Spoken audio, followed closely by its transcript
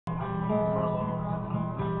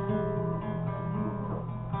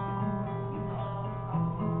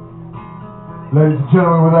Ladies and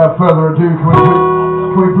gentlemen, without further ado, can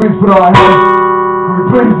we please put our hands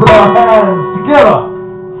together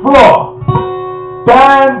for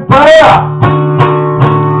Baer?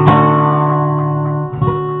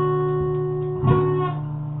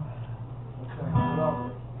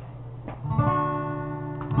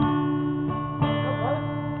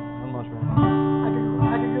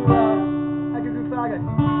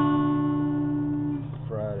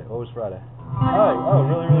 Friday. What was Friday? Oh,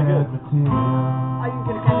 really, really good. I can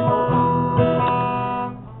get a kind of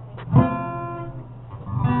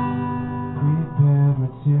Prepared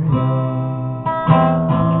material.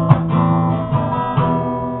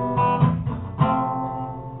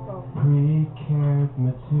 Pre-cared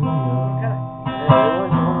material. Yeah, it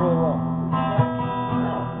went really well.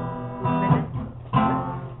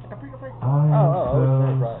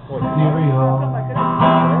 Cereal.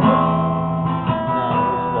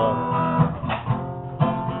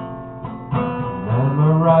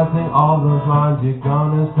 Memorizing all those lines you're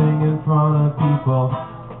gonna sing in front of people.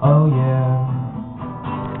 Oh yeah.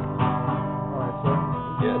 Alright, so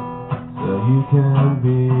good. So you can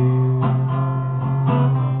be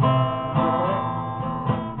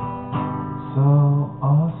so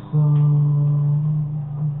awesome.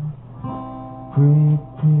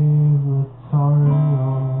 Pre-piratorial.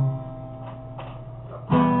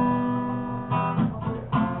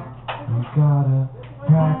 You gotta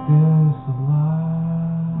practice a lot.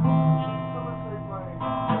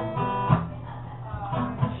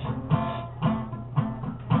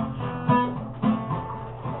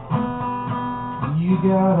 You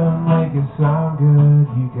gotta make it sound good,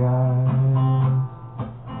 you guys.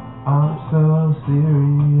 I'm so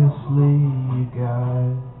seriously, you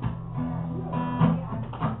guys.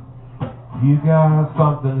 You got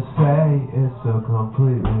something to say, it's so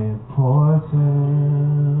completely important.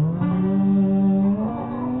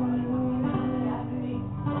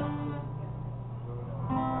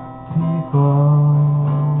 People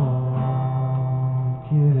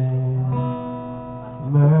getting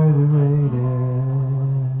murderated,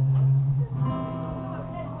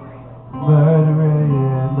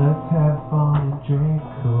 let's have fun and drink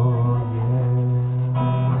cool, yeah.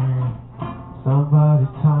 Somebody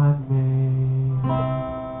time me.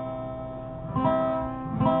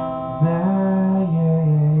 Yeah.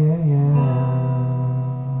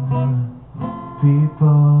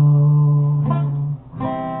 People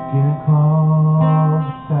getting called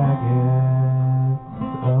faggots,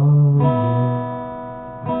 oh yeah.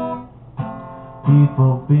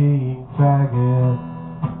 People being faggots.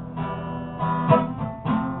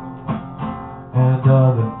 And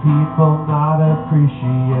other people not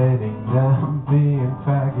appreciating them being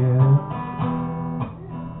faggots.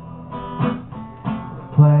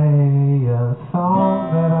 Play a song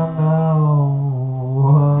that I know.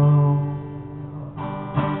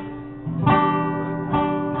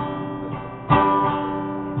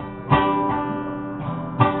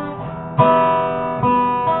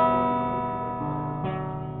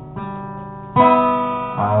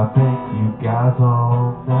 I think you guys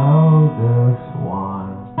all know this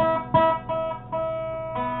one.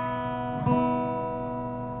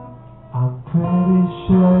 I'm pretty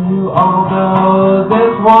sure you all know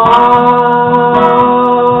this one.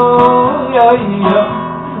 Yeah, yeah.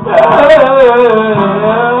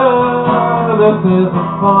 This is a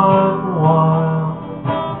fun one.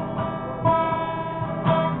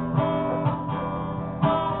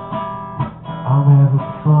 I'm having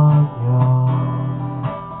fun, y'all.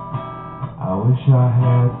 I wish I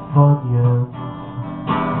had Funyuns.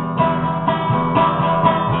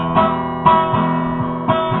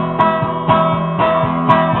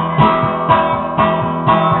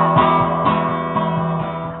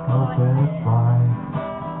 Open mic.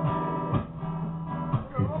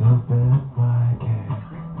 It's open mic.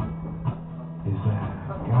 Is that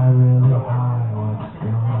guy really high? What's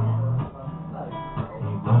going on?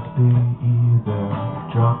 He must be either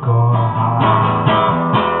drunk or high.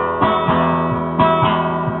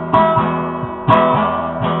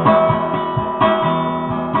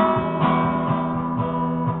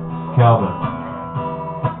 Kelvin,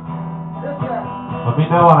 let me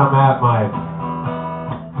know when I'm at my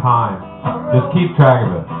time. Just keep track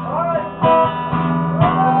of it.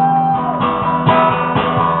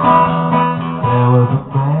 There was a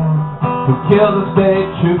man who killed a state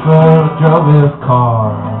trooper and drove his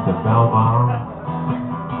car to Belmont.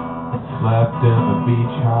 Slept in the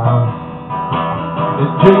beach house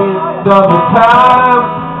and dreamed of the time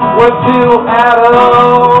We're two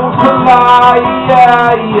atoms collide.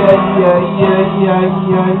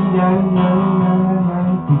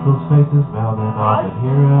 People's faces melting off at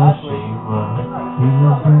Hiroshima.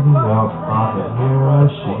 People's faces melting off at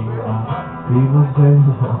Hiroshima. People's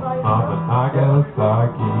faces melting off at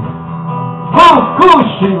Nagasaki.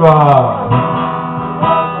 Fukushima!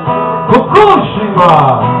 Fukushima!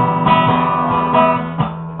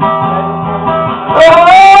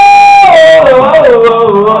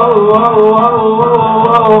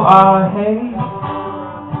 I hate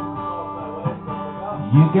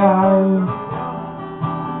you guys.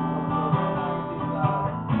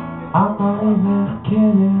 I'm not even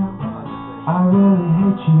kidding. I really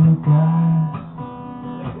hate you guys.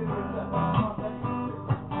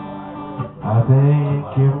 I think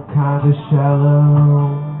you're kinda shallow.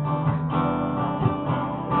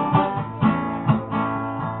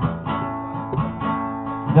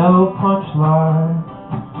 No punchline.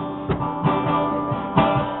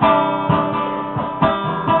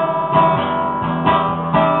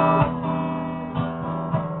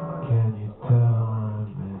 Can you tell I'm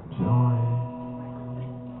enjoying?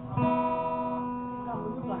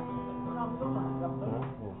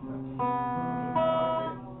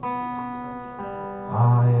 I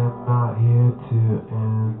am not here to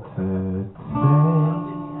entertain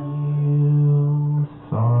you.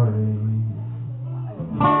 Sorry.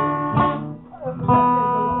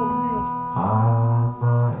 I'm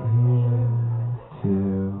not here to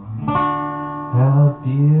help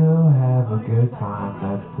you have a good time.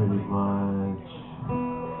 That's pretty much.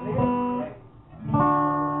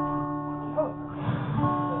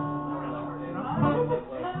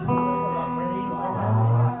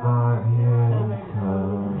 I'm not here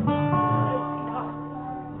because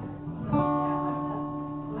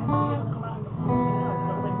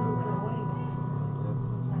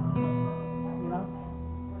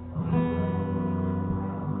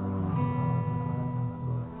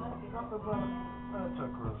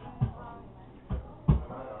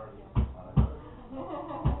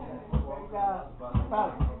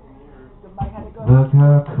look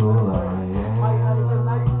how cool I am.